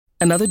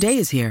Another day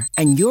is here,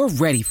 and you're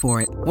ready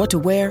for it. What to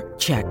wear?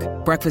 Check.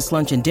 Breakfast,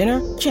 lunch, and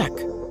dinner? Check.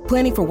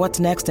 Planning for what's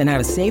next and how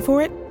to save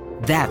for it?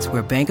 That's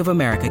where Bank of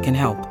America can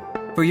help.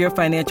 For your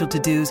financial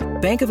to-dos,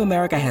 Bank of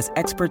America has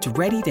experts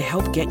ready to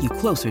help get you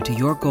closer to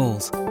your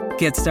goals.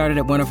 Get started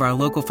at one of our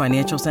local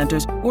financial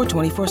centers or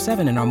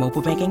 24/7 in our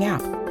mobile banking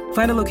app.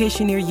 Find a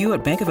location near you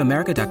at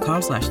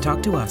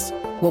bankofamerica.com/talktous.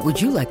 What would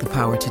you like the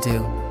power to do?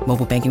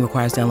 Mobile banking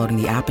requires downloading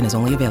the app and is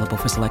only available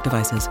for select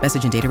devices.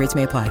 Message and data rates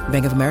may apply.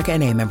 Bank of America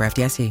N.A., member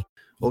FDIC.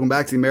 Welcome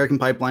back to the American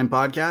Pipeline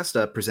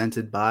Podcast,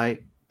 presented by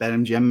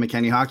BetMGM and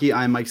McKinney Hockey.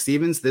 I'm Mike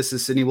Stevens. This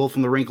is Sydney Wolf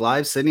from the Rink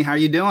Live. Sydney, how are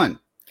you doing?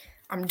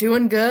 I'm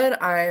doing good.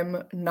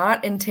 I'm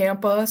not in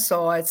Tampa,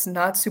 so it's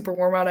not super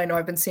warm out. I know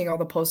I've been seeing all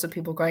the posts of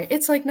people going,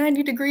 it's like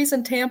 90 degrees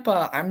in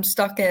Tampa. I'm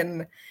stuck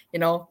in,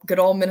 good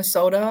old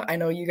Minnesota. I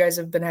know you guys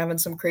have been having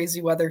some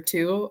crazy weather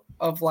too,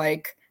 of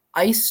like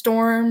ice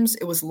storms.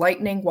 It was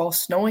lightning while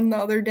snowing the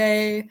other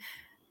day.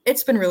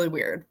 It's been really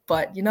weird,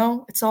 but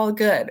it's all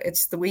good.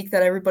 It's the week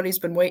that everybody's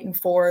been waiting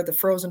for. The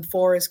Frozen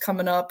Four is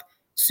coming up.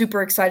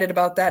 Super excited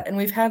about that. And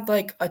we've had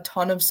like a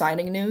ton of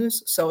signing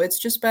news. So it's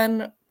just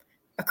been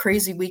a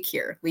crazy week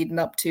here leading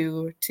up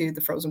to the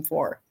Frozen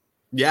Four.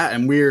 Yeah.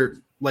 And we're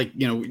like,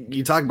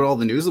 you talk about all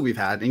the news that we've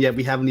had, and yet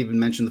we haven't even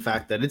mentioned the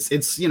fact that it's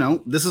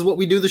this is what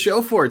we do the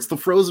show for. It's the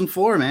Frozen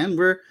Four, man.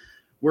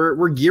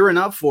 We're gearing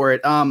up for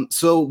it.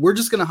 So we're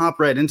just going to hop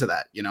right into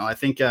that. I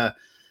think,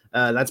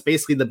 that's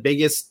basically the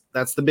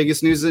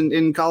biggest news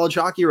in college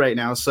hockey right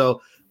now.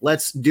 So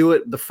let's do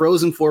it. The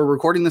Frozen Four, we're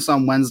recording this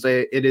on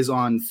Wednesday. It is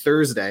on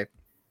Thursday.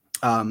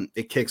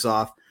 It kicks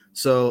off.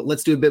 So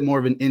let's do a bit more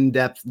of an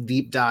in-depth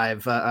deep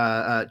dive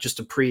just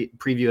to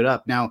preview it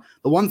up. Now,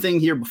 the one thing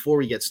here before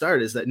we get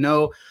started is that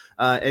no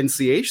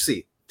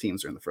NCHC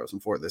teams are in the Frozen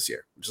Four this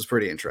year, which is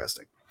pretty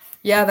interesting.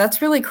 Yeah, that's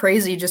really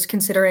crazy, just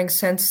considering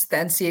since the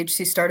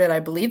NCHC started, I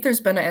believe there's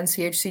been an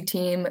NCHC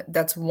team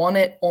that's won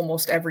it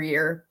almost every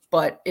year.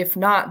 But if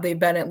not, they've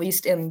been at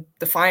least in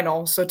the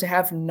final. So to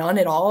have none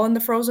at all in the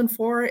Frozen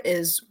Four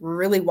is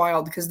really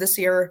wild, because this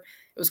year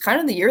it was kind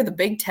of the year of the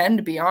Big Ten,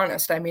 to be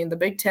honest. I mean, the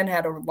Big Ten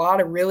had a lot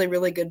of really,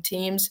 really good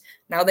teams.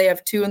 Now they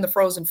have two in the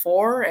Frozen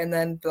Four, and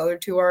then the other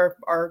two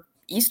are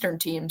Eastern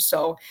teams.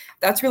 So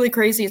that's really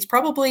crazy. It's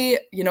probably,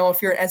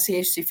 if you're an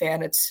NCHC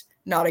fan, it's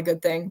not a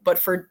good thing. But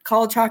for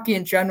college hockey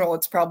in general,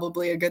 it's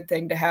probably a good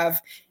thing to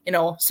have,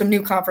 some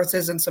new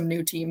conferences and some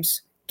new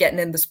teams getting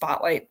in the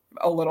spotlight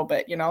a little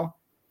bit,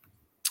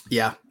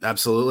 Yeah,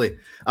 absolutely.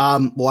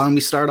 Why don't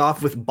we start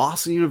off with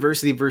Boston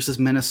University versus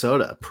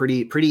Minnesota?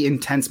 Pretty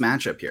intense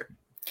matchup here.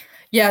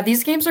 Yeah,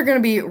 these games are going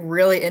to be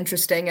really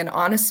interesting. And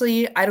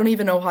honestly, I don't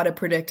even know how to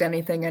predict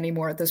anything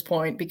anymore at this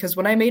point, because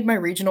when I made my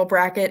regional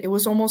bracket, it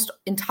was almost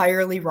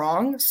entirely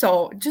wrong.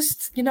 So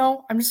just,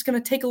 I'm just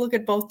going to take a look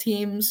at both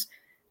teams.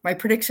 My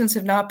predictions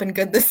have not been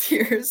good this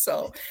year,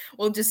 so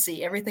we'll just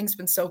see. Everything's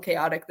been so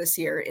chaotic this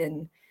year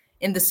in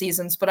the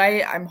seasons, but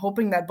I'm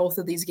hoping that both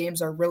of these games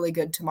are really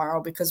good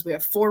tomorrow, because we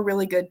have four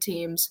really good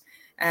teams,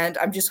 and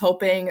I'm just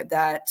hoping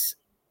that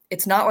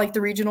it's not like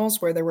the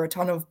regionals where there were a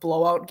ton of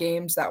blowout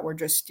games that were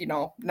just,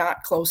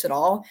 not close at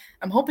all.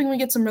 I'm hoping we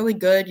get some really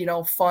good,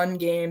 fun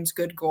games,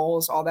 good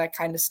goals, all that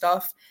kind of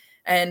stuff.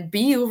 And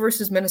BU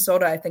versus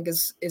Minnesota, I think,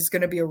 is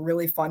going to be a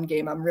really fun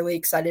game. I'm really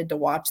excited to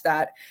watch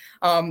that.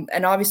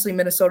 And obviously,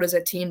 Minnesota is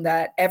a team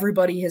that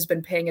everybody has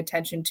been paying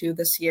attention to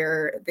this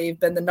year. They've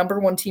been the number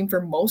one team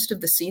for most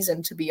of the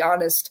season, to be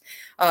honest.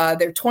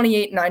 They're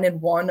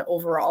 28-9-1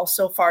 overall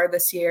so far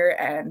this year,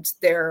 and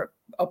they're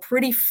a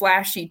pretty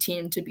flashy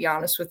team, to be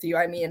honest with you.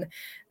 I mean,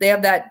 they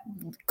have that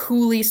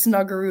Cooley,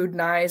 Snuggerud,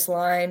 Nyes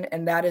line,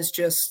 and that is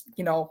just,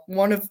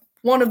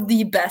 one of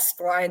the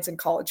best lines in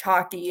college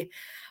hockey.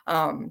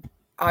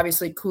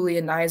 Obviously, Cooley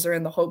and Nyes are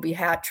in the Hobie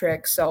hat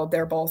trick, so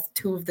they're both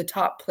two of the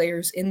top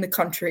players in the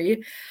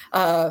country.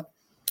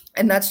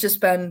 And that's just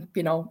been,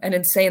 an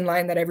insane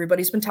line that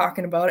everybody's been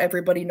talking about.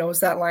 Everybody knows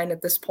that line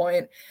at this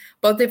point.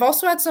 But they've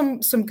also had some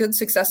good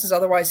successes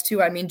otherwise,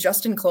 too. I mean,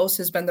 Justin Close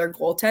has been their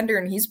goaltender,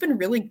 and he's been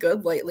really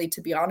good lately,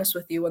 to be honest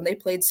with you. When they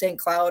played St.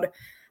 Cloud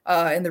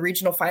in the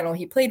regional final,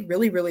 he played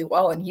really, really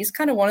well. And he's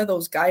kind of one of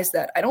those guys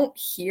that I don't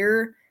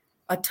hear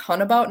a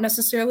ton about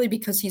necessarily,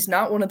 because he's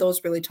not one of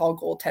those really tall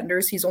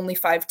goaltenders. He's only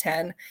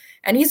 5'10",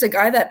 and he's a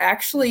guy that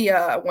actually,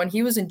 when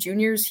he was in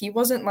juniors, he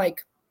wasn't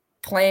like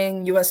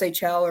playing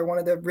USHL or one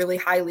of the really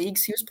high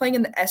leagues. He was playing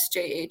in the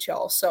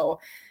SJHL. So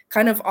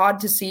kind of odd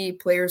to see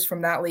players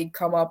from that league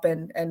come up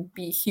and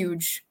be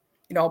huge,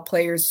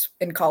 players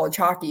in college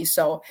hockey.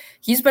 So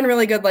he's been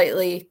really good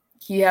lately.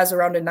 He has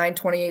around a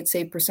 .928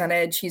 save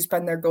percentage. He's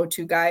been their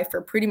go-to guy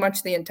for pretty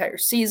much the entire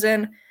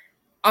season.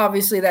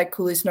 Obviously, that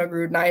Cooley,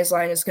 Snuggerud, Nyes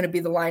line is going to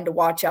be the line to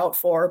watch out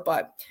for.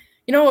 But,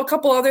 a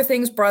couple other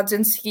things.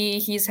 Brodzinski,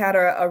 he's had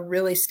a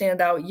really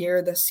standout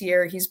year this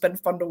year. He's been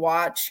fun to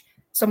watch.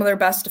 Some of their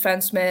best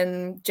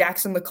defensemen,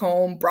 Jackson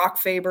Lacombe, Brock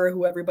Faber,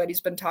 who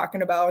everybody's been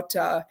talking about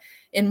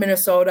in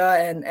Minnesota,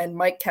 and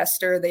Mike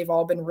Kester, they've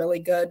all been really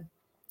good.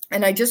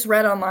 And I just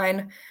read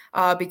online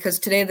because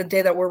today, the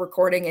day that we're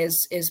recording,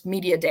 is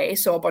media day.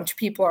 So a bunch of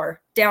people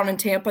are down in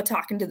Tampa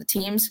talking to the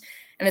teams.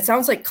 And it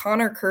sounds like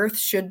Connor Kurth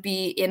should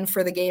be in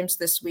for the games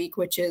this week,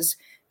 which is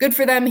good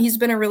for them. He's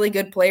been a really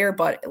good player,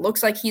 but it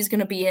looks like he's going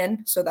to be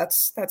in. So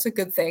that's a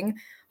good thing.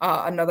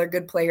 Another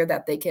good player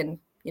that they can,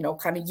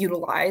 kind of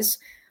utilize.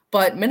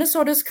 But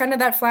Minnesota's kind of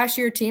that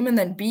flashier team. And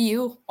then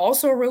BU,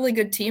 also a really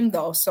good team,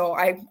 though. So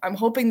I'm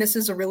hoping this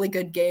is a really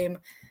good game.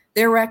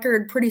 Their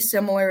record, pretty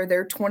similar.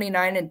 They're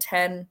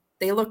 29-10.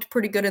 They looked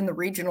pretty good in the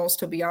regionals,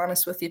 to be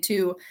honest with you,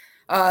 too.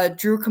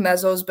 Drew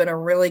Comezzo's been a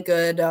really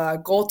good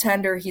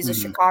goaltender. He's a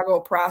Chicago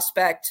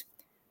prospect.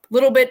 A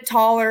little bit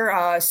taller,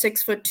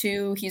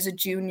 6'2". He's a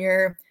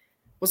junior.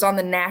 Was on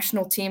the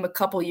national team a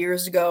couple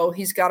years ago.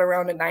 He's got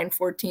around a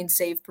 .914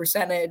 save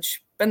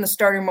percentage. Been the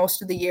starter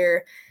most of the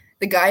year.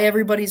 The guy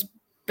everybody's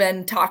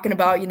been talking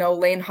about,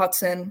 Lane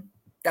Hudson,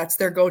 that's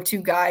their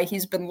go-to guy.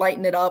 He's been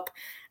lighting it up.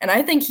 And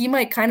I think he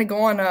might kind of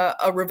go on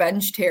a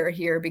revenge tear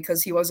here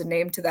because he wasn't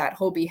named to that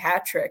Hobie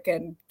hat trick.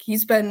 And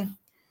he's been,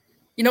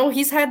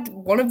 he's had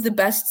one of the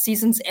best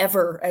seasons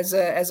ever as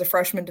a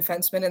freshman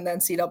defenseman in the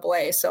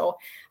NCAA. So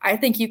I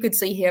think you could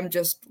see him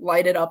just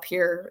light it up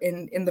here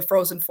in the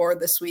Frozen Four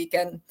this week.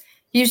 And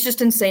he's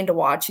just insane to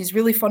watch. He's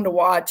really fun to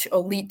watch,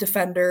 elite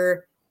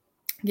defender.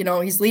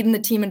 He's leading the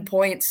team in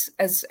points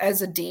as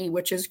a D,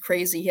 which is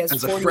crazy. He has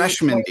as a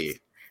freshman points. D.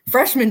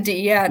 Freshman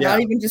D, yeah, not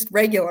even just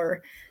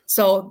regular.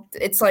 So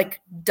it's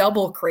like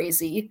double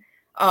crazy.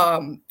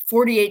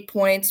 48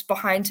 points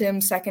behind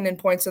him. Second in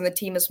points on the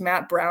team is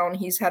Matt Brown.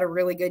 He's had a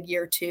really good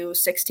year too.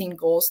 16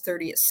 goals,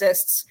 30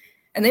 assists.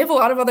 And they have a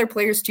lot of other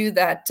players too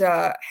that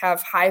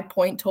have high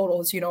point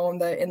totals, in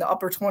the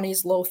upper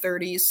 20s, low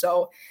 30s.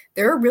 So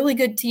they're a really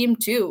good team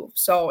too.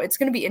 So it's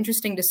going to be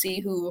interesting to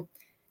see who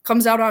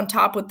comes out on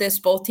top with this.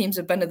 Both teams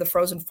have been to the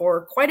Frozen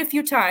Four quite a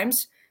few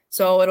times.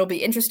 So it'll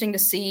be interesting to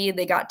see.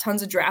 They got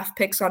tons of draft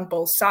picks on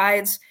both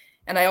sides.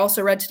 And I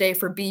also read today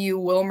for BU,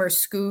 Wilmer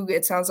Skoog,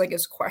 it sounds like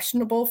is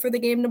questionable for the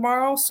game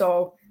tomorrow.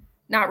 So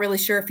not really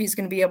sure if he's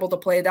going to be able to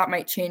play. That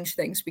might change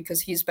things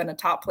because he's been a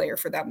top player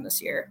for them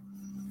this year.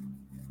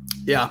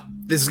 Yeah,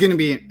 this is going to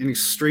be an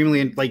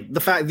extremely, the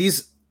fact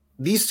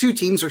these two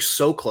teams are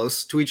so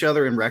close to each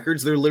other in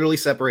records. They're literally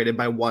separated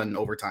by one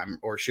overtime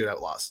or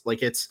shootout loss.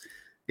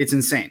 It's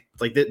insane.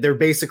 They're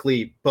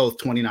basically both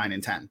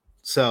 29-10.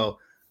 So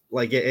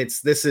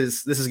this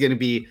is going to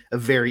be a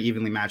very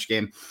evenly matched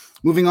game.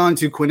 Moving on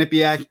to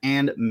Quinnipiac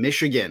and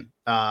Michigan,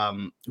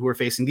 who are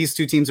facing. These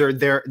two teams are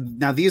there.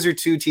 Now, these are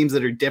two teams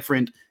that are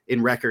different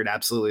in record.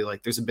 Absolutely.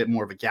 There's a bit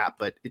more of a gap,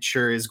 but it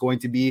sure is going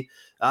to be,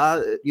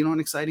 an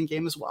exciting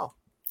game as well.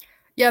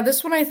 Yeah,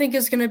 this one I think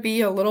is going to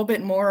be a little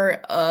bit more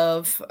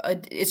of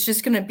it's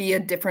just going to be a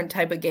different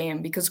type of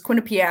game because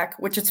Quinnipiac,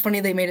 which it's funny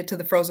they made it to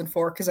the Frozen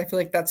Four because I feel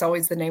like that's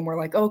always the name we're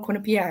like, oh,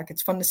 Quinnipiac,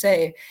 it's fun to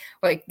say,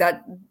 like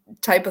that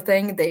type of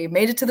thing. They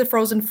made it to the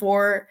Frozen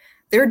Four.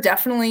 They're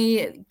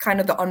definitely kind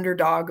of the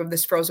underdog of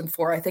this Frozen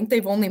Four. I think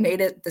they've only made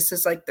it, this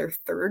is like their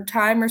third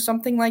time or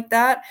something like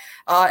that.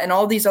 And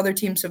all these other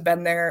teams have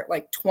been there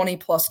like 20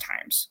 plus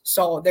times.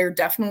 So they're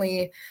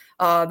definitely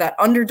that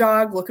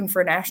underdog looking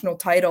for a national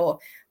title.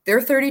 They're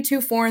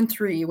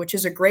 32-4-3, which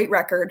is a great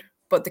record,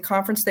 but the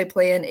conference they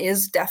play in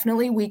is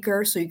definitely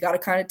weaker. So you got to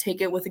kind of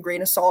take it with a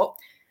grain of salt.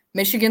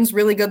 Michigan's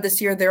really good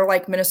this year. They're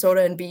like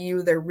Minnesota and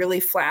BU. They're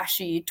really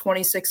flashy,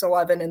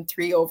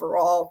 26-11-3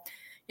 overall.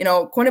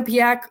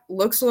 Quinnipiac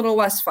looks a little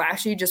less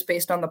flashy just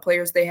based on the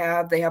players they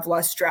have. They have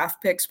less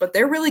draft picks, but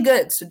they're really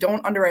good, so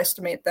don't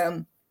underestimate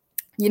them.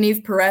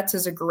 Yaniv Peretz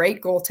is a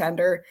great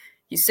goaltender.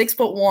 He's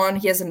 6'1".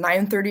 He has a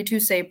 .932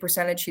 save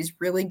percentage. He's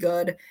really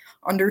good,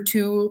 under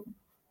 2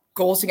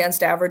 goals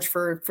against average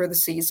for the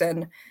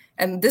season.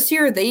 And this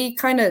year they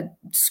kind of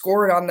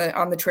scored on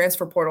the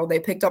transfer portal. They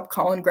picked up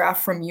Colin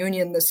Graff from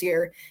Union this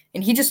year,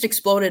 and he just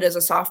exploded as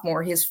a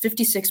sophomore. He has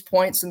 56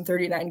 points in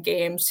 39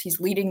 games. He's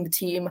leading the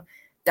team.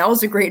 That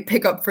was a great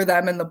pickup for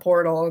them in the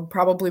portal,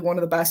 probably one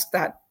of the best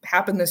that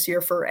happened this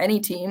year for any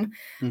team.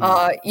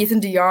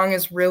 Ethan DeYoung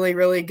is really,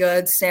 really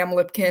good. Sam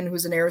Lipkin,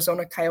 who's an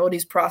Arizona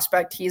Coyotes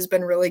prospect, he's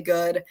been really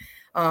good.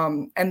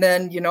 And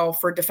then,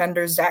 for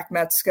defenders, Zach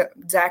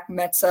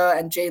Metza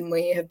and Jaden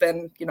Lee have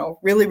been,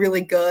 really,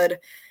 really good.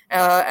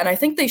 And I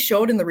think they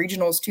showed in the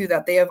regionals, too,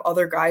 that they have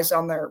other guys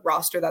on their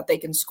roster that they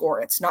can score.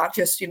 It's not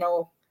just,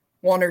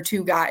 1 or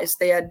 2 guys.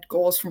 They had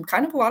goals from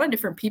kind of a lot of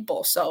different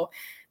people. So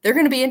they're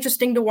going to be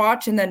interesting to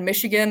watch. And then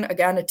Michigan,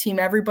 again, a team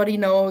everybody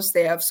knows.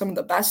 They have some of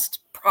the best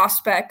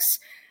prospects.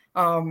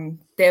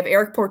 They have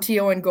Eric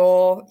Portillo in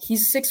goal.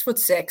 He's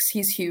 6'6".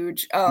 He's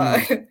huge.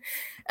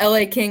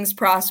 LA Kings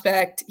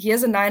prospect. He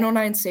has a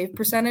 .909 save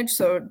percentage,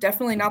 so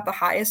definitely not the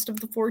highest of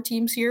the 4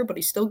 teams here, but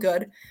he's still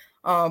good.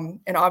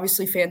 And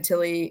obviously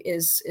Fantilli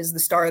is the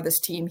star of this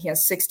team. He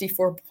has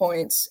 64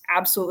 points.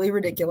 Absolutely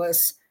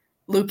ridiculous.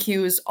 Luke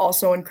Hughes,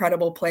 also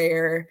incredible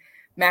player.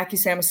 Mackie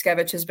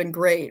Samoskevich has been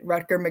great.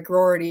 Rutger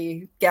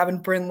McGroarty, Gavin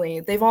Brindley,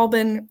 they've all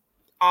been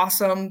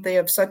awesome. They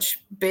have such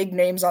big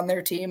names on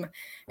their team.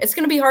 It's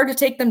going to be hard to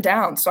take them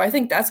down. So I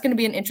think that's going to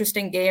be an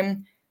interesting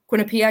game.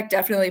 Quinnipiac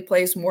definitely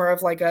plays more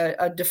of like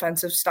a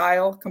defensive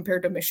style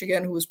compared to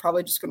Michigan, who is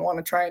probably just going to want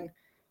to try and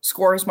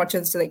score as much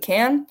as they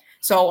can.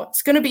 So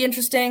it's going to be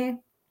interesting.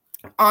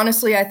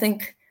 Honestly, I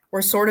think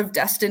we're sort of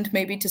destined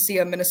maybe to see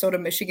a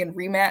Minnesota-Michigan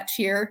rematch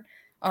here.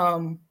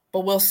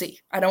 But we'll see.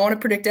 I don't want to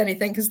predict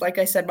anything because, like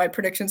I said, my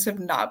predictions have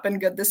not been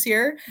good this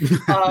year.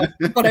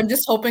 But I'm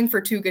just hoping for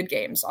two good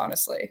games,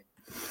 honestly.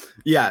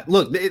 Yeah,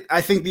 look,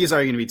 I think these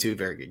are going to be two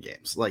very good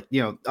games. Like,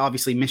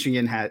 obviously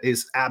Michigan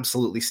is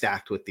absolutely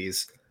stacked with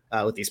these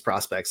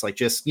prospects. Like,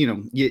 just,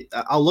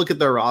 I'll look at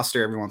their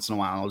roster every once in a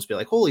while and I'll just be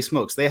like, holy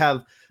smokes, they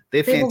have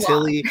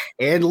Fantilli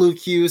and Luke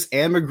Hughes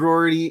and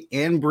McGroarty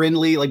and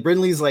Brindley. Like,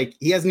 Brindley's like,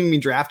 he hasn't even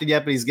been drafted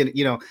yet, but he's going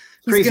to,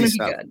 crazy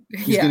stuff.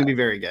 He's going to be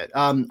very good.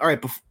 All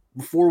right,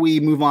 before we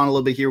move on a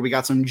little bit here, we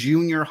got some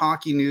junior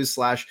hockey news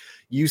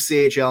 /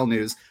 UCHL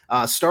news,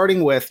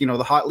 starting with,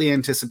 the hotly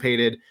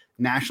anticipated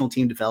National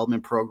Team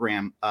Development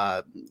Program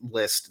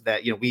list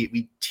that,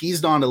 we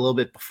teased on a little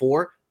bit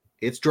before.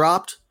 It's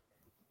dropped.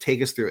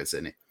 Take us through it,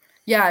 Sydney.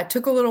 Yeah, it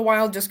took a little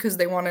while just because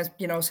they want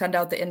to, send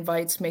out the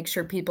invites, make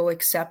sure people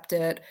accept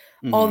it,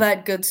 all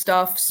that good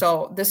stuff.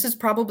 So this is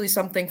probably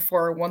something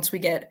for once we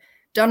get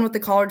done with the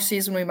college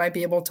season, we might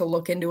be able to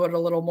look into it a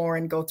little more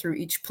and go through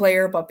each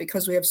player. But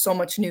because we have so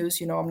much news,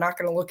 I'm not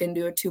going to look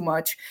into it too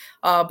much.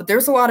 But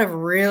there's a lot of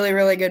really,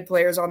 really good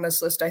players on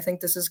this list. I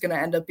think this is going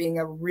to end up being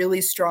a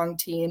really strong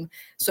team.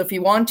 So if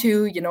you want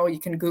to, you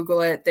can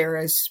Google it. There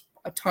is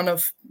a ton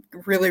of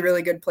really,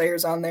 really good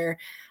players on there.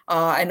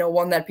 I know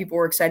one that people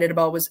were excited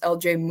about was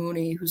LJ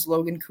Mooney, who's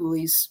Logan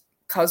Cooley's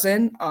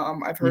cousin.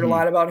 I've heard a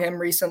lot about him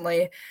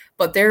recently,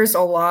 but there's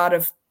a lot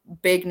of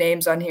big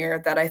names on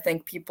here that I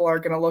think people are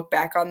going to look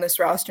back on this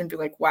roster and be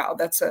like, wow,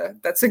 that's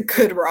a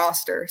good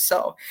roster.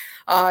 So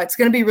it's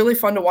going to be really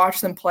fun to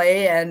watch them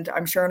play. And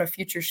I'm sure in a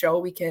future show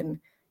we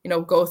can,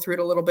 go through it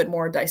a little bit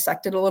more,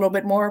 dissect it a little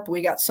bit more. But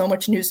we got so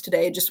much news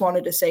today. Just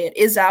wanted to say it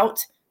is out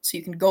so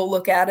you can go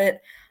look at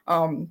it.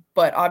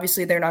 But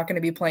obviously they're not going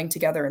to be playing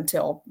together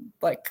until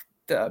like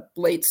the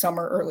late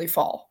summer, early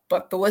fall.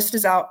 But the list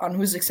is out on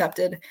who's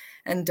accepted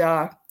and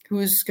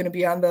who's going to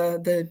be on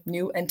the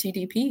new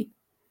NTDP.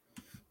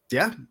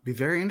 Yeah, be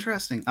very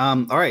interesting.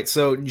 All right,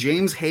 so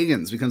James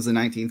Hagens becomes the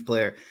 19th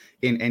player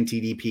in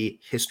NTDP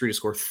history to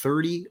score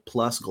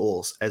 30-plus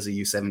goals as a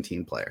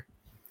U17 player.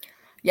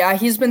 Yeah,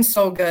 he's been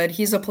so good.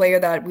 He's a player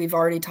that we've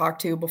already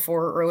talked to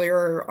before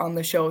earlier on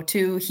the show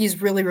too.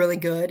 He's really, really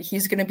good.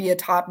 He's going to be a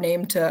top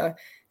name to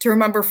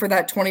remember for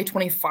that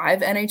 2025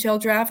 NHL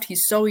draft.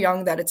 He's so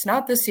young that it's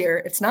not this year.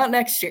 It's not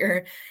next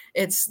year.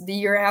 It's the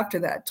year after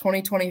that,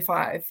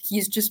 2025.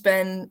 He's just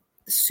been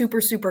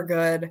super, super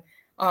good.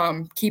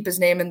 Keep his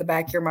name in the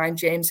back of your mind,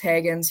 James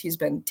Hagens. He's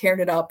been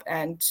tearing it up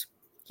and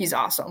he's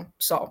awesome.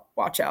 So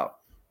watch out.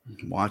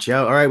 Watch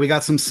out. All right, we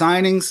got some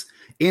signings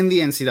in the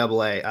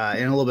NCAA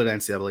and a little bit of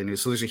NCAA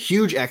news. So there's a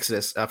huge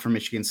exodus from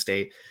Michigan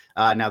State.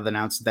 Now they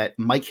announced that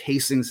Mike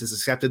Hastings has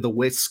accepted the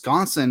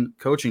Wisconsin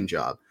coaching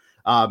job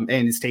and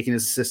is taking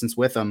his assistant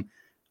with him.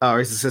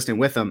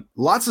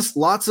 Lots of,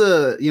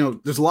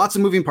 there's lots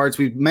of moving parts.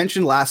 We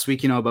mentioned last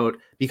week, about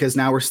because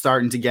now we're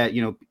starting to get,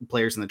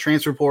 players in the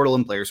transfer portal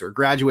and players who are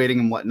graduating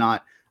and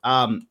whatnot.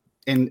 And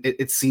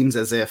it seems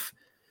as if,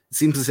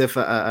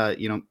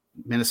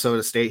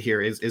 Minnesota State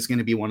here is going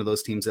to be one of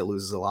those teams that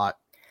loses a lot.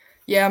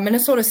 Yeah,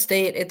 Minnesota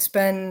State, it's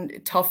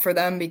been tough for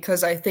them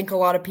because I think a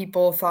lot of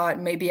people thought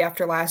maybe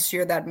after last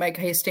year that Mike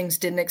Hastings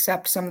didn't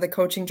accept some of the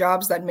coaching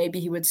jobs, that maybe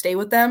he would stay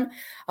with them.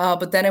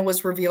 But then it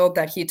was revealed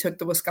that he took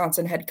the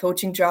Wisconsin head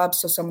coaching job.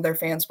 So some of their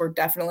fans were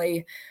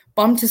definitely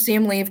bummed to see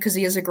him leave because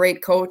he is a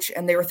great coach.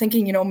 And they were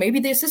thinking, maybe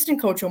the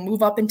assistant coach will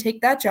move up and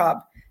take that job.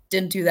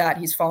 Didn't do that.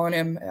 He's following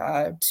him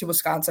to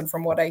Wisconsin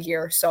from what I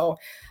hear. So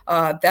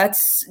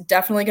that's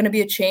definitely going to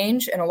be a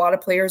change. And a lot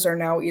of players are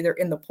now either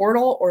in the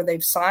portal or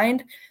they've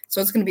signed.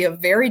 So it's going to be a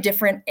very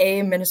different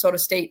Minnesota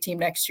State team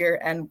next year.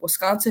 And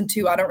Wisconsin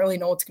too, I don't really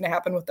know what's going to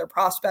happen with their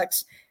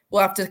prospects.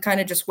 We'll have to kind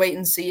of just wait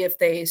and see if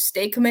they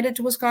stay committed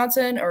to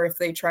Wisconsin or if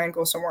they try and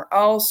go somewhere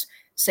else.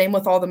 Same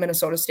with all the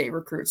Minnesota State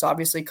recruits.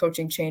 Obviously,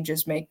 coaching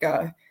changes make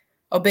a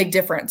big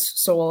difference.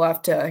 So we'll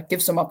have to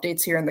give some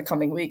updates here in the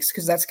coming weeks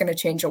because that's going to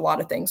change a lot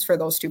of things for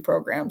those two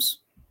programs.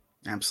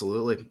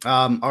 Absolutely.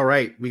 All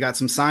right. We got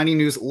some signing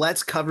news.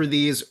 Let's cover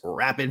these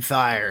rapid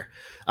fire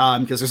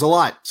because there's a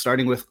lot,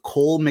 starting with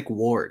Cole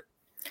McWard.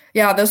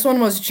 Yeah, this one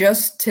was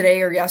just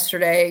today or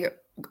yesterday.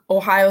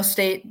 Ohio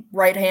State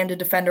right-handed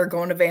defender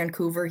going to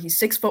Vancouver. He's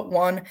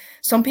 6'1".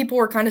 Some people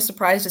were kind of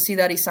surprised to see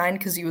that he signed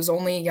because he was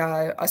only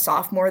a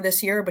sophomore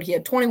this year, but he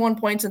had 21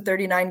 points in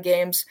 39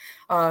 games.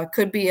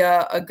 Could be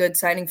a good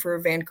signing for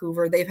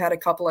Vancouver. They've had a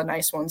couple of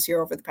nice ones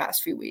here over the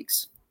past few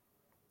weeks.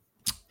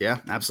 Yeah,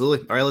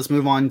 absolutely. All right, let's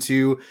move on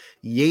to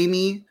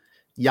Yami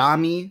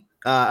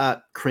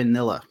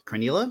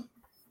Kranila.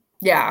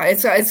 Yeah,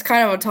 it's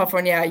kind of a tough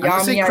one. Yeah,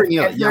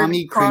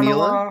 Yami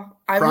Kranila.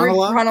 I've heard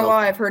Kranila.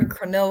 I've heard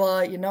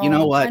Kranila. You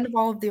know what? Kind of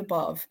all of the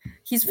above.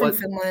 He's from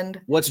Finland.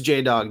 What's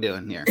J-Dog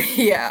doing here?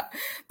 Yeah,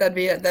 that'd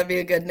be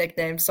a good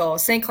nickname. So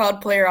St.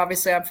 Cloud player.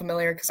 Obviously, I'm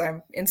familiar because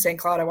I'm in St.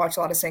 Cloud. I watch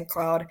a lot of St.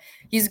 Cloud.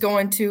 He's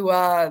going to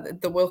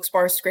the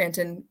Wilkes-Barre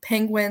Scranton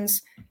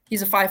Penguins.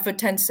 He's a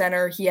 5'10"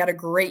 center. He had a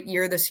great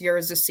year this year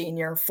as a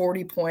senior,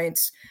 40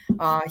 points.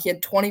 He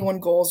had 21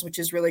 goals, which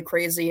is really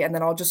crazy. And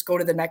then I'll just go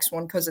to the next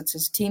one because it's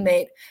his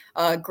teammate,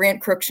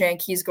 Grant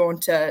Cruikshank. He's going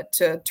to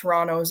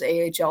Toronto's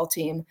AHL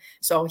team.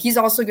 So he's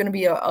also going to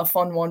be a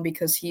fun one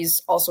because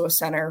he's also a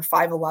center,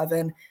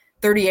 5'11",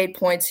 38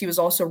 points. He was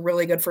also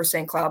really good for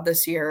St. Cloud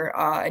this year.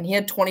 And he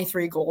had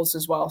 23 goals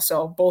as well.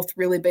 So both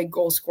really big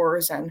goal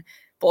scorers, and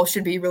both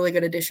should be really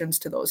good additions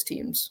to those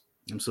teams.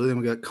 Absolutely.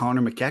 Then we got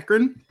Connor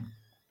McEachran.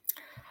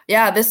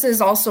 Yeah, this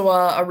is also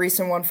a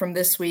recent one from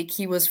this week.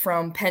 He was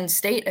from Penn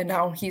State, and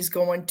now he's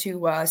going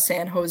to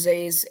San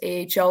Jose's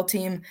AHL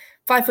team.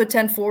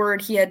 5'10"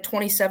 forward. He had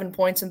 27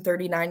 points in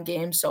 39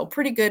 games, so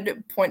pretty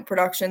good point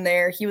production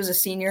there. He was a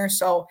senior,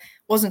 so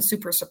wasn't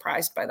super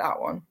surprised by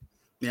that one.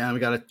 Yeah, we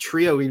got a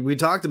trio. We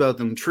talked about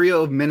them.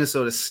 Trio of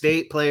Minnesota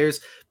State players: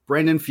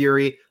 Brendan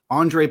Fury,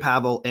 Andre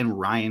Pavel, and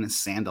Ryan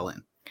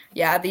Sandelin.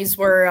 Yeah, these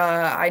were,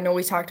 I know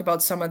we talked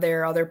about some of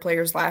their other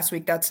players last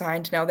week that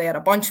signed. Now they had a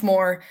bunch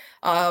more.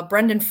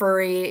 Brendan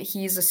Furry,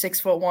 he's a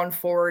 6'1"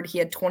 forward. He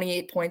had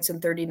 28 points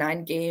in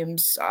 39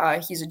 games.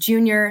 He's a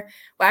junior.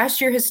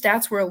 Last year, his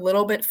stats were a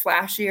little bit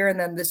flashier, and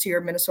then this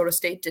year, Minnesota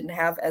State didn't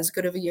have as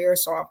good of a year.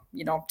 So,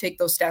 take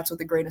those stats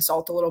with a grain of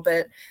salt a little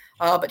bit.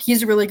 But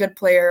he's a really good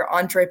player.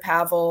 Andre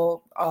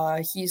Pavel,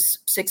 he's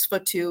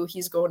 6'2".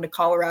 He's going to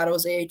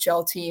Colorado's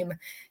AHL team.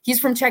 He's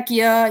from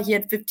Czechia. He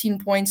had 15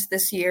 points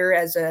this year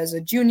as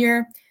a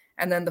junior.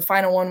 And then the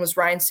final one was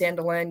Ryan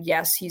Sandelin.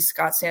 Yes, he's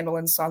Scott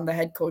Sandelin's son, the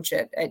head coach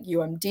at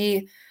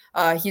UMD.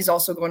 He's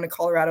also going to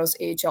Colorado's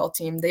AHL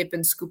team. They've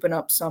been scooping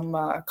up some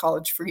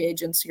college free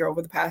agents here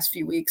over the past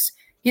few weeks.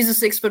 He's a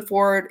 6'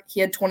 forward. He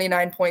had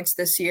 29 points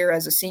this year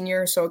as a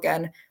senior. So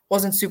again,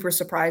 wasn't super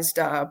surprised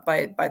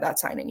by that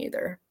signing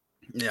either.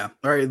 Yeah.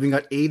 All right. We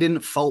got Aiden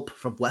Fulp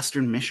from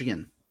Western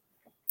Michigan.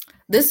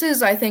 This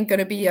is, I think, going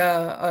to be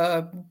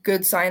a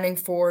good signing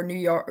for New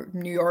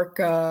York.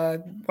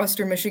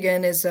 Western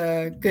Michigan is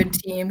a good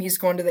team. He's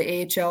going to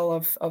the AHL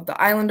of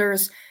the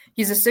Islanders.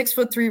 He's a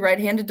 6'3"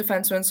 right-handed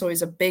defenseman, so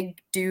he's a big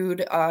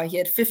dude. He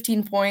had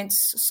 15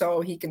 points, so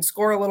he can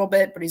score a little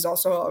bit, but he's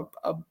also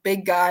a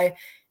big guy.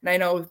 And I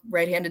know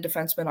right-handed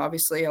defensemen,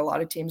 obviously, a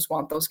lot of teams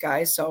want those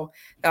guys. So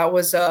that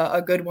was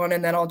a good one.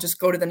 And then I'll just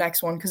go to the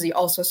next one because he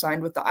also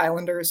signed with the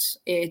Islanders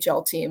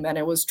AHL team. And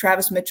it was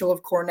Travis Mitchell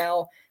of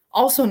Cornell,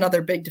 also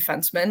another big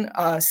defenseman,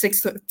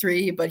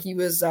 6'3", but he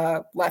was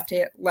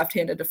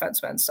left-handed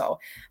defenseman. So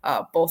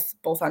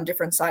both on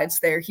different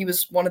sides there. He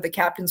was one of the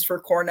captains for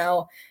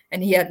Cornell,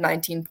 and he had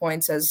 19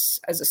 points as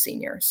a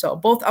senior. So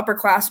both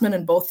upperclassmen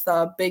and both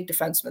big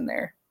defensemen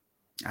there.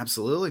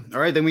 Absolutely.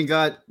 All right, then we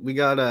got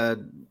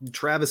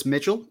Travis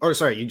Mitchell. Or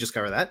sorry, you just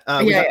covered that.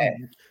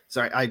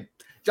 Sorry, I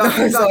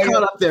got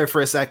caught up there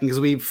for a second because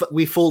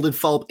we folded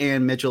Fulp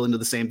and Mitchell into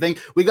the same thing.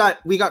 We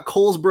got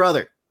Cole's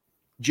brother,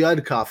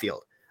 Judd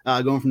Caulfield,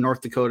 going from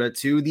North Dakota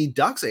to the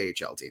Ducks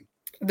AHL team.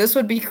 This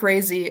would be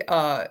crazy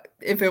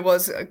if it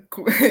was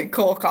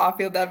Cole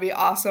Caulfield. That'd be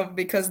awesome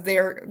because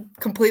they're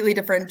completely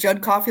different.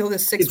 Judd Caulfield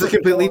is 6'4". It's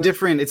completely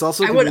different. It's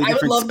also completely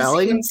different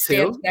spelling to see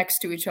them stand next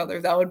to each other.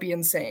 That would be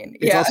insane.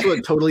 It's also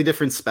a totally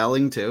different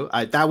spelling too.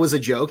 That was a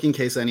joke in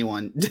case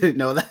anyone didn't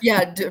know that.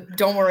 Yeah,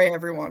 don't worry,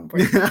 everyone.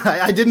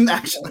 I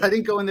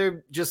didn't go in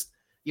there just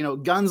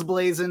guns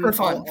blazing, for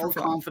fun, all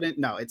confident.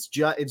 No, it's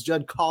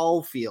Judd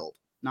Caulfield,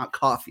 not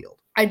Caulfield.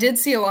 I did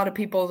see a lot of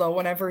people though,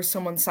 whenever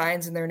someone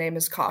signs and their name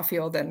is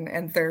Caulfield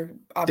and they're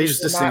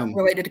obviously not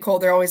related to Cole,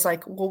 they're always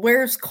like, well,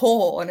 where's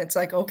Cole? And it's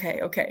like,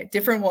 okay.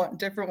 Different one,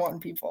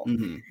 people.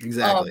 Mm-hmm,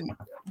 exactly.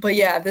 But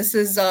yeah, this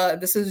is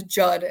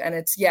Judd, and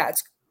it's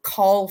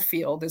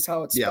Caulfield is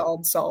how it's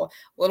spelled. So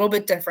a little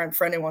bit different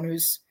for anyone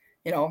who's,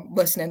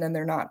 listening and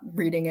they're not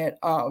reading it.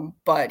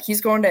 But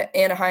he's going to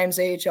Anaheim's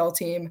AHL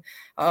team.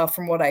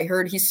 From what I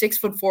heard, he's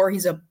 6'4".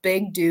 He's a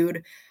big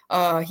dude.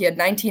 He had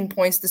 19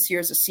 points this year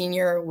as a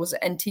senior, was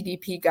an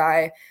NTDP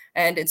guy.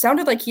 And it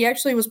sounded like he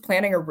actually was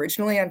planning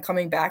originally on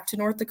coming back to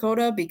North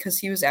Dakota because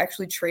he was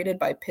actually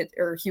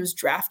he was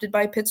drafted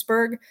by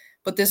Pittsburgh.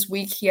 But this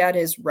week he had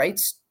his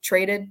rights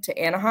traded to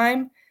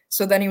Anaheim.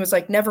 So then he was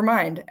like, never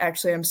mind,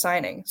 actually I'm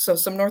signing. So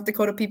some North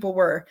Dakota people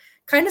were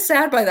kind of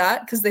sad by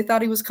that because they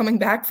thought he was coming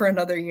back for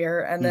another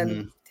year. And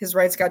then his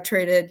rights got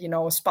traded,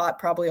 a spot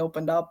probably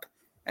opened up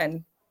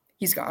and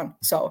he's gone.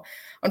 So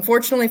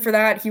unfortunately for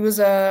that, he was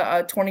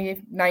a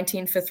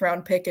 2019 5th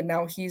round pick, and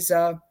now he's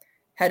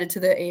headed to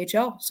the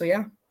AHL. So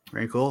yeah.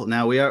 Very cool.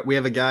 Now we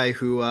have a guy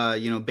who,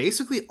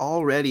 basically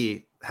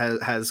already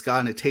has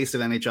gotten a taste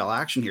of NHL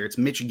action here. It's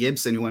Mitch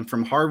Gibson, who went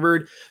from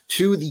Harvard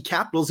to the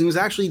Capitals, and was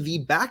actually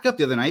the backup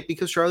the other night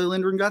because Charlie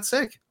Lindgren got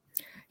sick.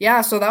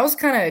 Yeah, so that was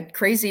kind of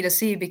crazy to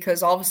see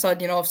because all of a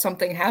sudden, if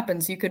something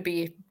happens, you could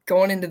be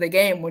going into the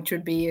game, which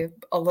would be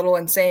a little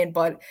insane.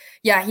 But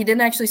yeah, he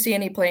didn't actually see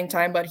any playing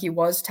time, but he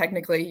was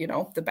technically,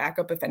 the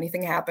backup if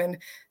anything happened.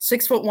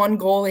 6'1"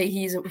 goalie.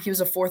 He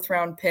was a 4th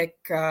round pick.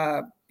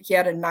 He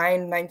had a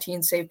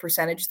 .919 save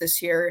percentage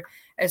this year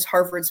as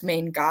Harvard's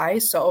main guy.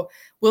 So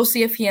we'll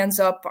see if he ends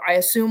up, I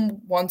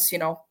assume once,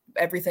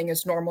 everything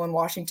is normal in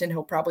Washington,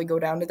 he'll probably go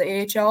down to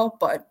the AHL,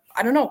 but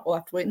I don't know. We'll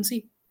have to wait and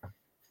see.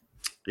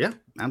 Yeah,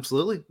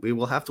 absolutely. We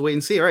will have to wait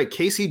and see. All right,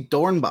 Casey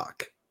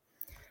Dornbach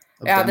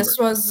of Yeah, Denver. this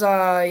was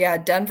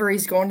Denver.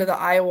 He's going to the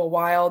Iowa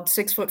Wild,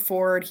 6 foot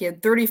forward. He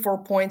had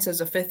 34 points as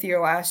a fifth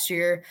year last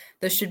year.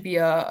 This should be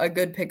a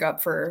good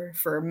pickup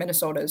for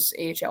Minnesota's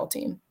AHL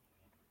team.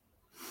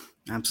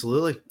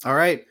 Absolutely. All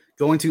right,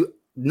 going to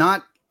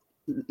not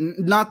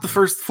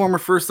the former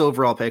first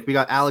overall pick. We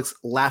got Alex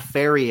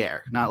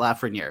Lafreniere, not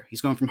Lafreniere.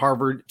 He's going from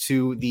Harvard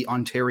to the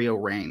Ontario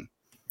Reign.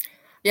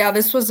 Yeah,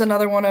 this was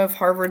another one of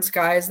Harvard's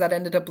guys that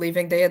ended up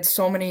leaving. They had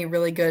so many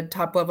really good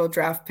top-level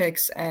draft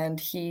picks, and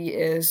he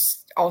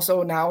is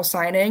also now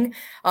signing.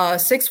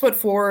 6 foot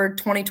forward,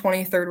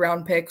 2020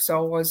 third-round pick,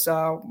 so was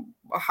a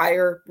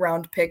higher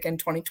round pick in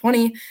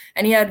 2020.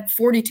 And he had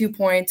 42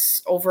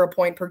 points, over a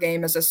point per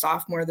game as a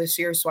sophomore this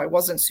year, so I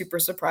wasn't super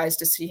surprised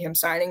to see him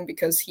signing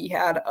because he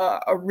had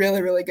a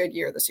really, really good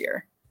year this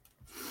year.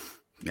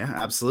 Yeah,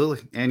 absolutely.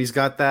 And he's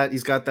got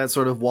that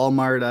sort of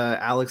Walmart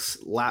Alex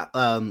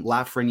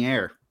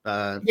Lafreniere.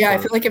 I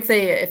feel like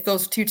if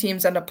those two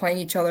teams end up playing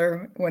each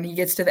other when he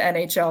gets to the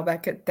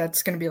NHL,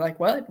 that's going to be like,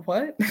 what?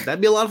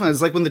 That'd be a lot of fun.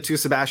 It's like when the two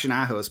Sebastian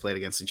Ahos played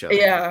against each other.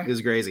 Yeah. It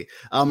was crazy.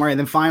 All right.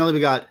 Then finally we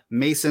got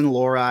Mason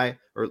Lohrei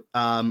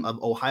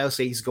of Ohio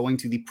State. He's going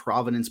to the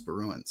Providence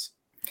Bruins.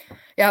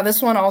 Yeah,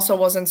 this one also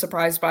wasn't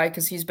surprised by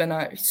because he's been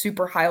a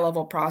super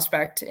high-level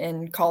prospect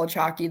in college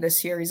hockey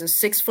this year. He's a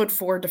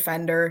 6'4"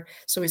 defender,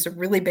 so he's a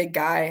really big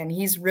guy, and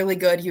he's really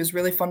good. He was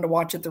really fun to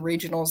watch at the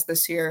regionals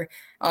this year,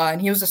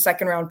 and he was a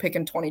second-round pick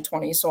in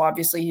 2020. So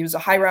obviously he was a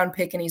high-round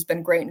pick, and he's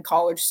been great in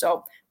college.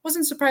 So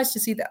wasn't surprised to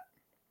see that.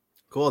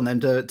 Cool. And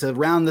then to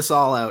round this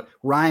all out,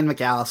 Ryan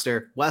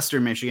McAllister,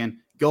 Western Michigan,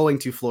 going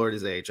to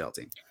Florida's AHL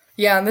team.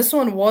 Yeah, and this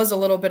one was a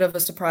little bit of a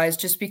surprise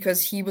just because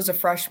he was a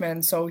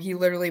freshman. So he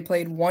literally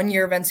played 1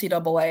 year of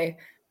NCAA,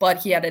 but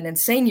he had an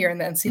insane year in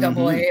the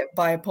NCAA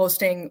by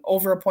posting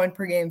over a point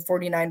per game,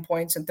 49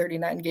 points in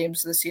 39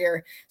 games this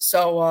year.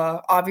 So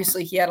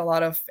obviously he had a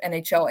lot of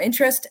NHL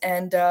interest,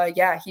 and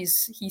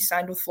he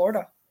signed with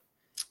Florida.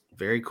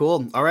 Very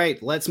cool. All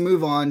right, let's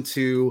move on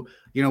to,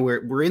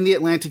 we're in the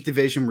Atlantic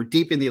Division. We're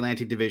deep in the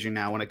Atlantic Division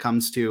now when it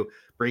comes to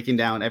breaking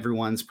down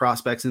everyone's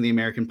prospects in the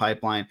American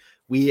pipeline.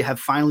 We have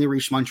finally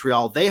reached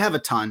Montreal. They have a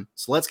ton.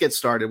 So let's get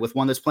started with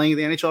one that's playing in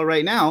the NHL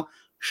right now,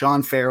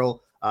 Sean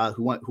Farrell,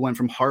 who went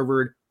from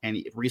Harvard and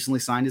he recently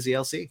signed his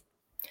ELC.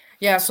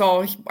 Yeah,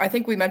 so I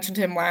think we mentioned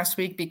him last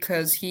week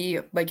because he,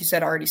 like you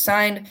said, already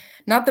signed.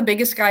 Not the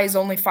biggest guy. He's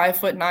only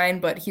 5'9",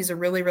 but he's a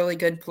really, really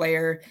good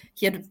player.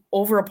 He had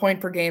over a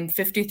point per game,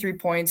 53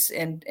 points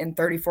in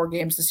 34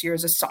 games this year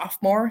as a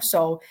sophomore.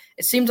 So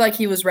it seemed like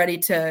he was ready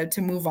to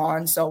move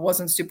on. So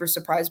wasn't super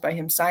surprised by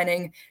him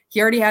signing. He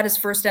already had his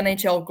first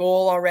NHL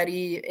goal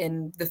already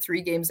in the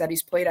 3 games that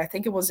he's played. I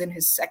think it was in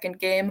his second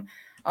game.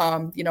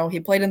 He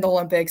played in the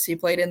Olympics. He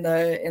played in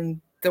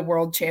the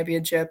World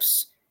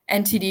Championships.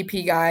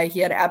 NTDP guy.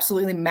 He had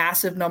absolutely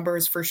massive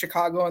numbers for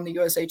Chicago in the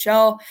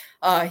USHL.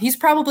 He's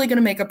probably going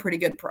to make a pretty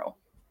good pro.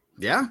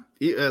 Yeah,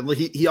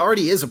 he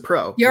already is a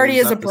pro. He already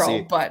is a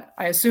pro, but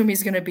I assume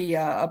he's going to be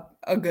a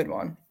good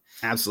one.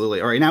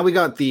 Absolutely. All right, now we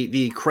got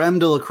the creme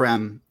de la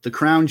creme, the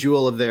crown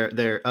jewel of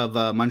their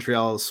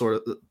Montreal,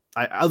 sort of,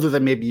 other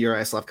than maybe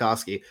Juraj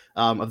Slafkovsky,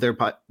 of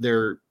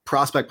their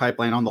prospect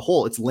pipeline on the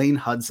whole. It's Lane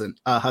Hudson,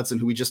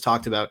 who we just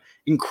talked about.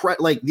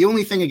 The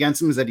only thing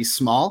against him is that he's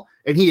small,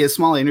 and he is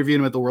small. I interviewed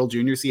him at the World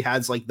Juniors. He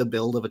has like the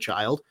build of a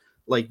child,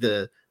 like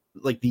the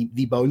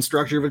bone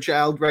structure of a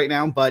child right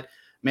now. But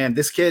man,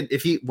 this kid,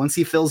 once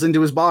he fills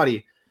into his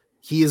body,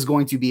 he is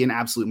going to be an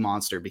absolute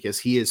monster because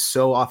he is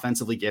so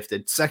offensively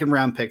gifted. 2nd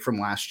round pick from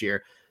last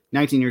year,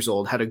 19 years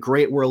old, had a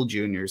great World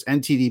Juniors,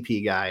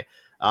 NTDP guy.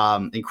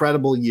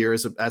 Incredible year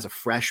as a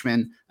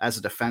freshman, as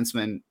a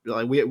defenseman.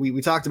 Like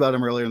we talked about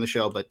him earlier in the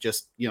show, but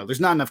just, there's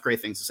not enough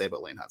great things to say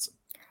about Lane Hudson.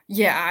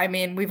 Yeah, I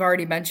mean, we've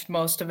already mentioned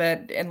most of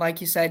it. And like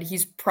you said,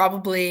 he's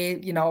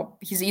probably,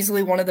 he's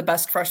easily one of the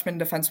best freshman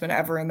defensemen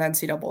ever in the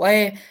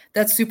NCAA.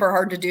 That's super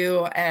hard to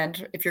do.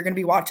 And if you're going to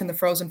be watching the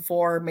Frozen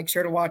Four, make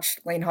sure to watch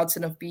Lane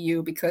Hudson of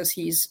BU because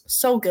he's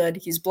so good.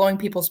 He's blowing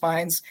people's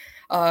minds.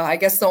 I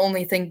guess the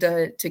only thing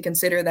to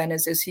consider then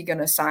is he going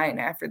to sign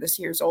after this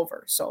year's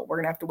over? So we're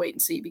going to have to wait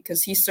and see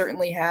because he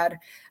certainly had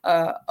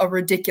a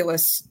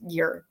ridiculous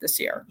year this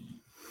year.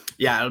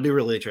 Yeah, it'll be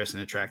really interesting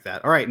to track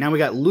that. All right, now we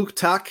got Luke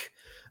Tuck.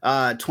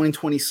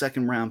 2020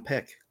 2nd round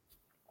pick.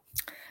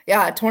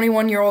 Yeah,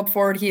 21-year-old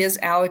forward. He is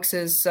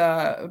Alex's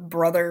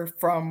brother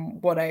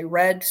from what I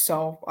read.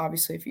 So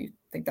obviously, if you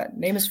think that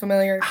name is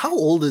familiar. How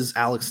old is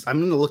Alex? I'm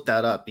going to look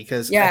that up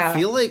because I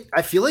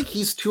feel like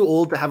he's too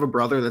old to have a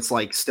brother that's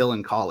like still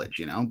in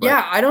college, But,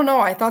 yeah, I don't know.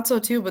 I thought so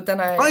too, but then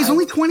he's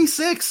only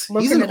 26.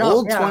 He's an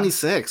old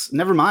 26.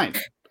 Never mind.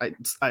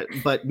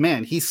 But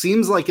man, he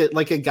seems like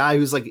a guy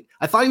who's like,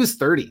 I thought he was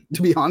 30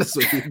 to be honest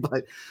with you,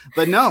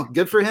 but no,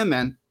 good for him,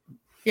 man.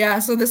 Yeah,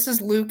 so this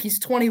is Luke. He's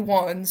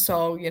 21,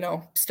 so,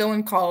 still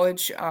in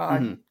college.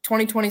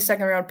 2020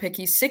 2nd round pick.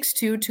 He's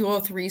 6'2",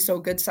 203, so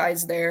good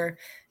size there.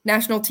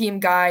 National team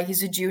guy.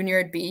 He's a junior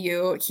at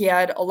BU. He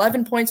had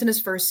 11 points in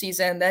his first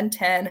season, then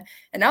 10,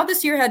 and now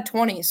this year had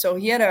 20. So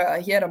he had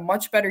a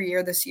much better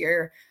year this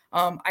year.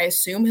 I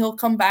assume he'll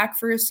come back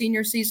for his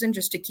senior season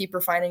just to keep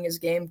refining his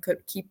game,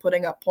 could keep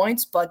putting up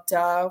points, but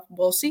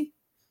we'll see.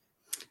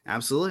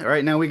 Absolutely. All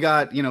right, now we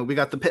got the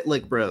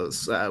Pitlick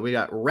bros. We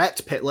got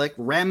Rhett Pitlick.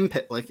 Rem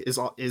Pitlick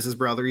is his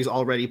brother. He's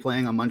already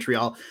playing on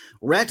Montreal.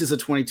 Rhett is a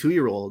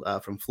 22-year-old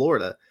from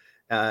Florida,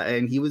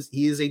 and he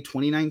is a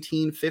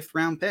 2019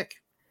 5th-round pick.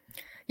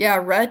 Yeah,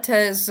 Rhett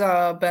has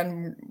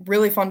been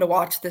really fun to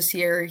watch this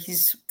year.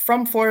 He's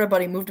from Florida,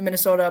 but he moved to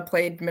Minnesota,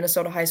 played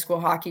Minnesota high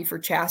school hockey for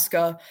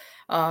Chaska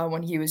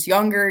when he was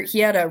younger. He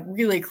had a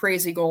really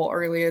crazy goal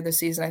earlier this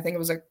season. I think it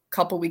was a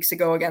couple weeks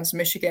ago against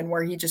Michigan,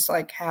 where he just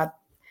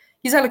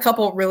he's had a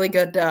couple really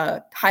good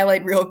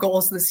highlight reel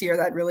goals this year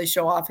that really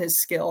show off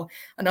his skill.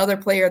 Another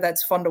player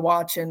that's fun to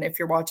watch, and if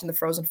you're watching the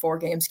Frozen Four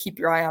games, keep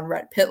your eye on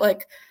Rhett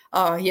Pitlick.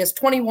 He has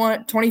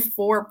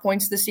 24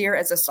 points this year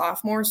as a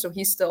sophomore, so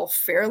he's still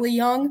fairly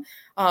young.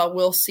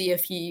 We'll see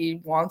if he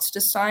wants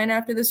to sign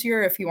after this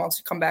year, if he wants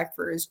to come back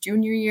for his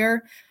junior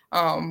year,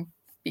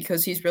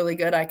 because he's really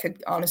good. I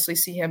could honestly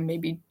see him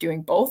maybe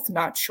doing both,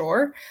 not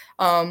sure.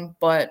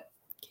 But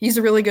he's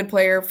a really good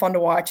player, fun to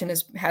watch, and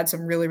has had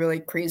some really, really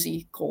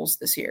crazy goals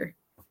this year.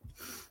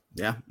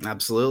 Yeah,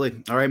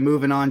 absolutely. All right,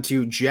 moving on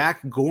to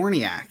Jack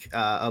Gorniak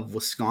of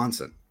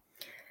Wisconsin.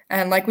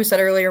 And like we said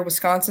earlier,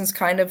 Wisconsin's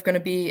kind of going to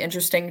be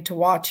interesting to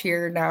watch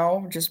here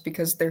now, just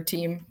because their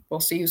team, we'll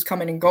see who's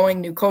coming and going,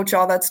 new coach,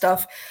 all that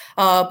stuff.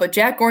 But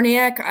Jack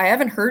Gorniak, I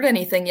haven't heard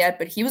anything yet,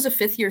 but he was a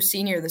 5th-year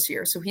senior this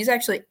year. So he's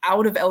actually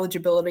out of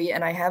eligibility,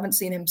 and I haven't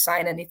seen him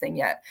sign anything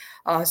yet.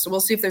 So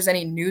we'll see if there's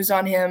any news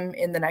on him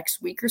in the next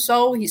week or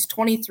so. He's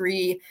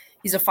 23.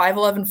 He's a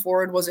 5'11"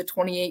 forward, was a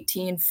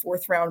 2018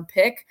 4th-round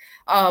pick.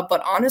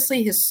 But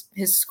honestly, his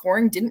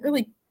scoring didn't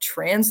really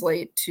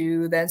translate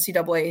to the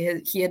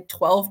NCAA. He had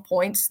 12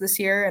 points this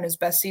year, and his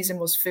best season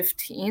was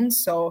 15.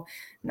 So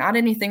not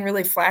anything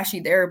really flashy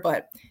there,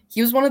 but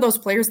he was one of those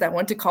players that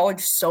went to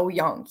college so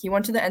young. He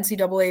went to the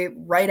NCAA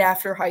right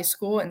after high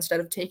school instead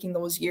of taking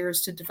those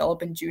years to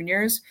develop in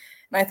juniors.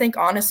 And I think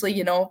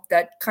honestly,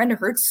 that kind of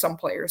hurts some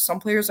players. Some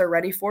players are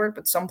ready for it,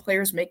 but some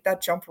players make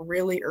that jump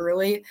really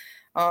early.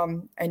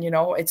 And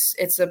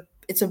it's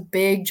a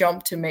big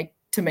jump to make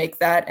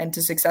that and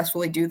to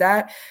successfully do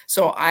that.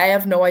 So I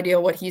have no idea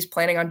what he's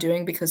planning on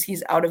doing because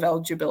he's out of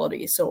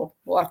eligibility. So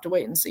we'll have to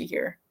wait and see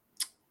here.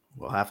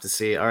 We'll have to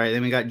see. All right,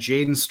 then we got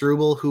Jaden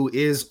Struble, who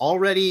is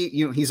already,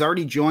 he's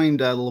already joined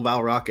the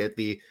Laval Rocket,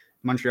 the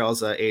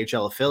Montreal's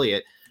AHL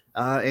affiliate.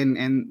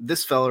 And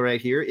this fella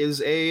right here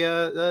is a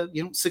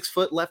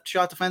 6-foot left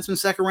shot defenseman,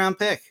 2nd-round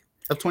pick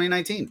of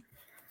 2019.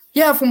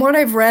 Yeah, from what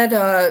I've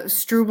read,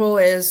 Struble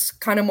is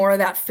kind of more of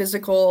that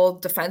physical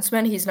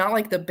defenseman. He's not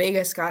like the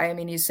biggest guy. I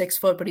mean, he's 6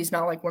 foot, but he's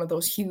not like one of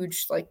those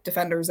huge like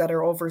defenders that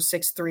are over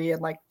 6'3"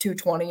 and like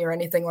 220 or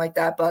anything like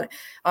that. But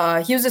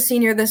he was a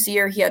senior this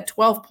year. He had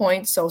 12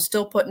 points, so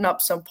still putting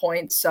up some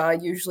points,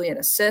 usually in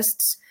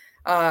assists.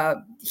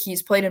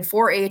 He's played in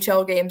 4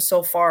 AHL games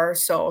so far,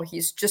 so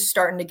he's just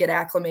starting to get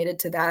acclimated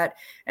to that.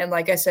 And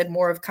like I said,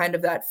 more of kind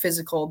of that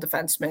physical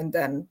defenseman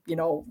than,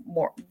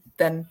 more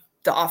than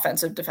the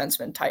offensive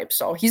defenseman type.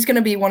 So he's going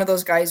to be one of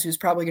those guys who's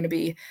probably going to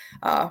be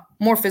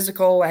more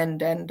physical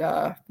and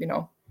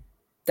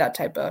that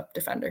type of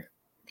defender.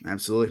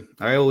 Absolutely.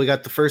 All right. Well, we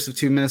got the first of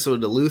 2 Minnesota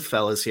Duluth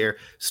fellas here,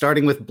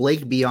 starting with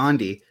Blake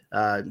Biondi,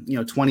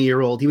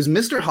 20-year-old. He was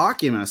Mr.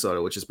 Hockey in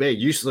Minnesota, which is big.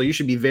 You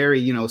should be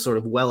very, sort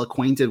of well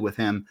acquainted with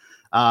him.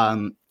 He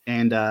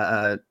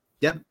got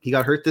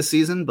hurt this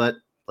season, but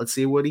let's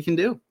see what he can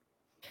do.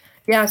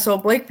 Yeah, so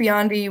Blake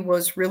Biondi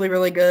was really,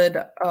 really good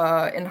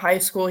in high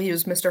school. He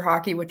was Mr.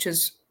 Hockey, which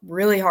is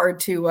really hard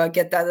to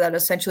get that. That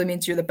essentially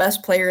means you're the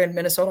best player in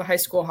Minnesota high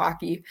school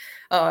hockey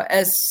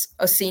as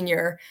a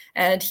senior.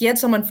 And he had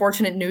some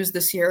unfortunate news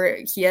this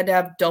year. He had to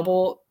have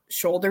double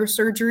shoulder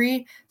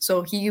surgery.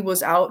 So he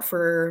was out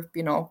for,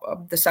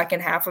 the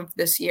second half of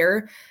this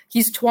year.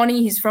 He's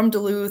 20. He's from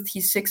Duluth.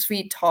 He's 6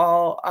 feet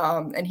tall.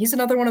 And he's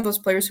another one of those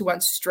players who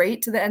went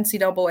straight to the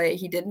NCAA.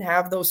 He didn't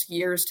have those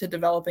years to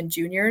develop in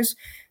juniors.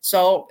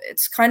 So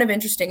it's kind of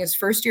interesting. His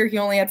first year, he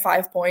only had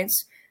 5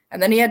 points.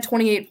 And then he had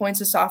 28 points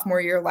his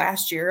sophomore year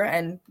last year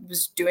and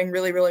was doing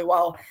really, really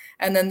well.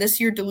 And then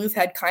this year, Duluth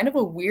had kind of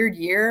a weird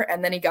year,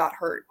 and then he got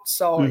hurt.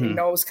 So, it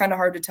was kind of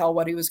hard to tell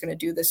what he was going to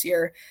do this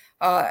year.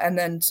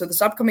 So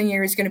this upcoming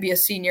year, he's going to be a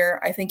senior.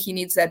 I think he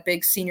needs that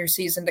big senior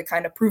season to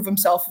kind of prove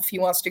himself if he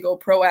wants to go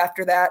pro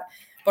after that.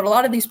 But a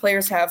lot of these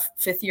players have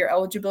 5th-year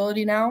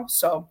eligibility now.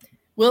 So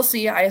we'll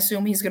see. I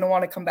assume he's going to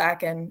want to come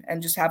back and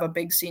just have a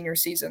big senior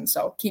season.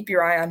 So keep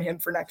your eye on him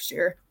for next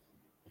year.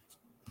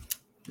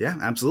 Yeah,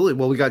 absolutely.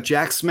 Well, we got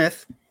Jack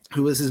Smith,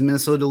 who was his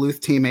Minnesota Duluth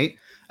teammate.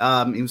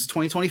 He was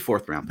 2020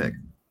 4th-round pick,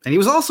 and he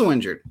was also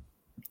injured.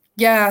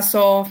 Yeah,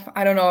 so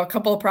I don't know, a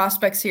couple of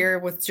prospects here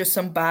with just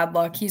some bad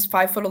luck. He's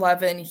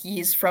 5'11".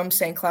 He's from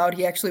St. Cloud.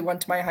 He actually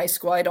went to my high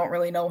school. I don't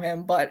really know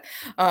him, but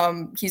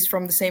he's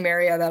from the same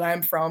area that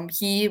I'm from.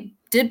 He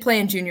did play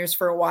in juniors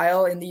for a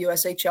while in the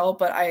USHL,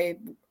 but I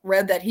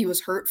read that he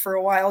was hurt for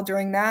a while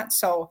during that,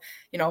 so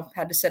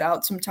had to sit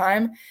out some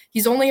time.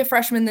 He's only a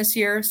freshman this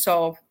year,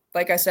 so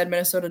like I said,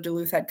 Minnesota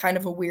Duluth had kind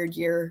of a weird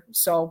year,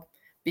 so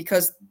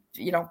because,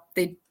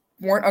 they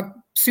weren't a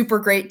super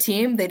great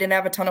team. They didn't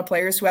have a ton of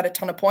players who had a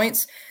ton of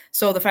points.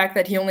 So the fact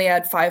that he only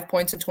had 5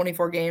 points in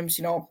 24 games,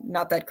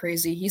 not that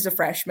crazy. He's a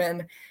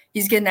freshman.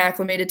 He's getting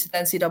acclimated to the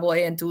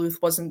NCAA, and Duluth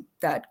wasn't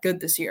that good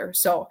this year.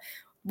 So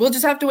we'll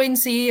just have to wait and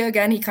see.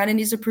 Again, he kind of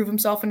needs to prove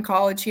himself in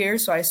college here.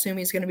 So I assume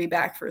he's going to be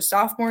back for his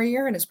sophomore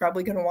year and is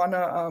probably going to want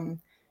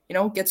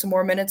to, get some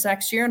more minutes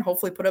next year and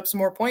hopefully put up some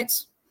more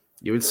points.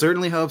 You would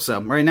certainly hope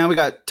so. Right now we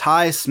got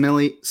Ty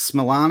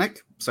Smilanic.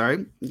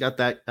 Sorry, you got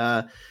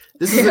that.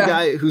 This is a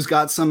guy who's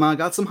got some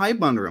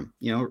hype under him.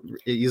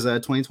 He's a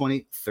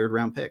 2020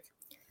 third-round pick.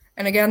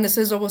 And again, this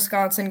is a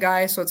Wisconsin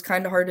guy, so it's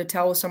kind of hard to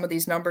tell with some of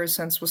these numbers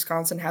since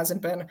Wisconsin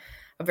hasn't been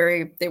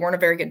they weren't a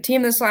very good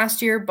team this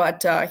last year,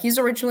 but he's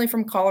originally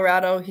from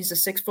Colorado. He's a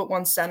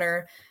 6'1"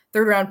 center,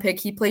 third-round pick.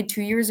 He played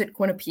 2 years at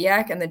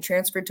Quinnipiac and then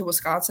transferred to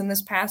Wisconsin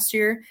this past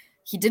year.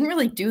 He didn't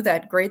really do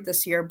that great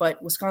this year,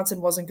 but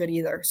Wisconsin wasn't good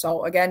either.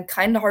 So again,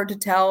 kind of hard to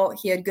tell.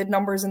 He had good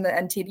numbers in the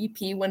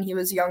NTDP when he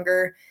was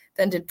younger,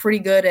 then did pretty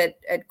good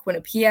at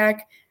Quinnipiac,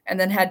 and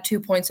then had 2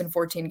 points in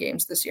 14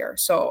 games this year.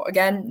 So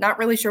again, not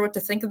really sure what to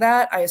think of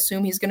that. I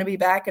assume he's going to be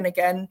back, and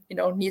again,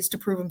 needs to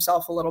prove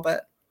himself a little bit.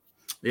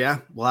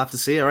 Yeah, we'll have to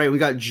see. All right, we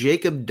got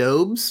Jacob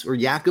Dobes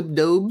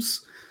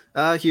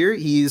here.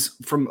 He's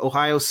from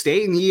Ohio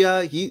State, and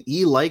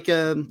he like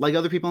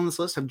other people on this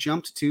list have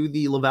jumped to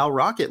the Laval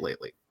Rocket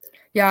lately.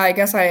 Yeah, I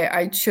guess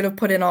I should have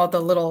put in all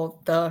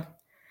the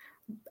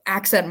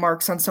accent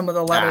marks on some of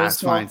the letters.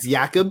 That's fine. It's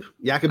Jakob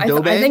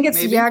Dobe. I think it's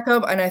maybe?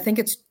 Jakob, and I think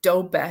it's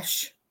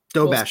Dobesh.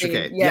 Dobesh,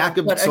 okay. Yeah,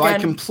 Jakob, so again, I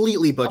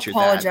completely butchered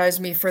apologize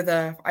me for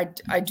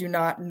I do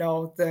not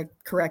know the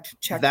correct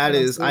Czech. That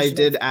is, I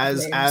did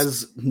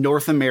as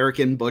North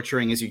American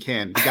butchering as you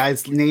can. The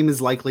guy's name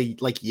is likely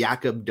like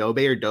Jakob Dobe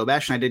or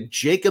Dobesh, and I did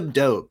Jacob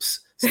Dobes.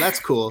 So that's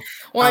cool.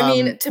 Well, I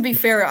mean, to be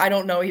fair, I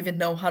don't even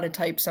know how to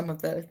type some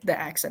of the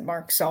accent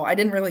marks, so I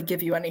didn't really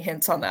give you any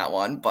hints on that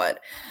one. But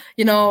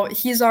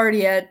he's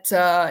already at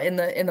in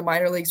the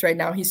minor leagues right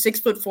now. He's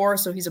 6'4",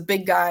 so he's a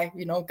big guy.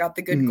 Got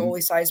the good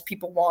goalie size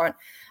people want.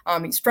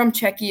 He's from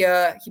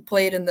Czechia. He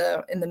played in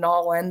the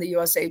NAL and the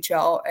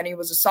USHL, and he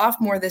was a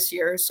sophomore this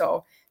year.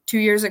 So 2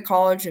 years at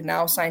college and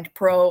now signed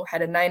pro.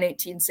 Had a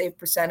 .918 save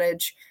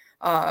percentage.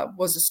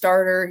 Was a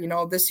starter.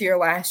 This year,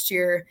 last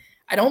year.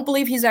 I don't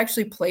believe he's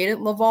actually played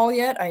at Laval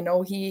yet. I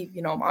know he,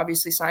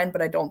 obviously signed,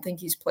 but I don't think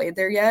he's played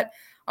there yet.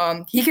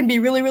 He can be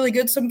really, really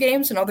good some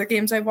games. In other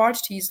games I've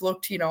watched, he's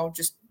looked,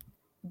 just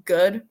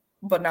good,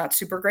 but not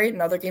super great.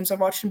 In other games I've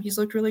watched him, he's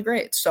looked really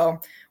great.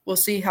 So we'll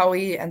see how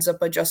he ends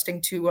up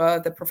adjusting to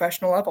the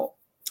professional level.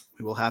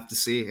 We will have to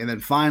see. And then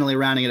finally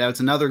rounding it out,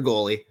 it's another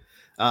goalie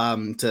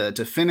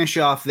to finish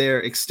off their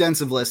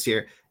extensive list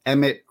here,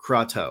 Emmett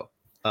Croteau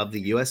of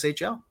the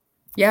USHL.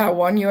 Yeah,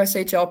 one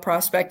USHL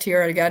prospect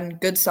here. Again,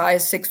 good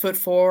size,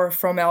 6'4",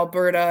 from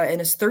Alberta in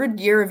his third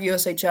year of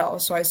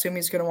USHL. So I assume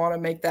he's going to want to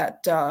make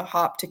that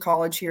hop to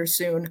college here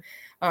soon.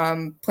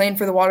 Playing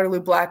for the Waterloo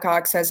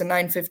Blackhawks, has a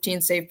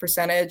 .915 save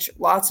percentage,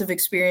 lots of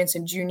experience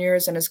in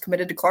juniors, and is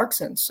committed to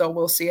Clarkson. So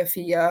we'll see if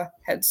he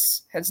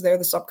heads there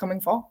this upcoming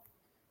fall.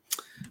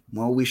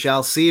 Well, we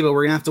shall see, but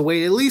we're going to have to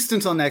wait at least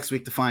until next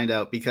week to find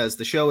out because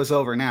the show is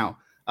over now.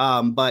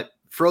 But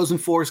Frozen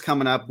 4 is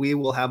coming up. We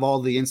will have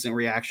all the instant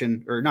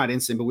reaction, or not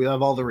instant, but we'll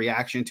have all the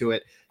reaction to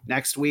it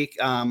next week.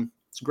 It's a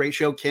great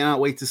show. Cannot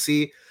wait to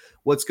see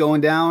what's going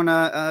down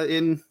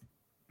in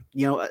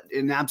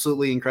an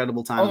absolutely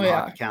incredible time on the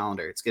hockey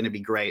calendar. It's going to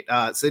be great.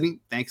 Sydney,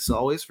 thanks as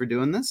always for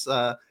doing this.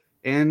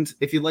 And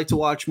if you'd like to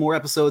watch more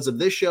episodes of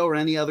this show or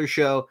any other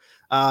show,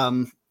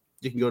 you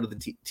can go to the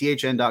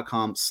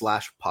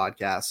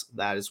thn.com/podcast.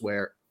 That is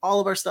where all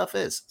of our stuff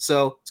is.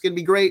 So it's going to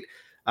be great.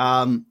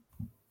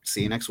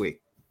 See you next week.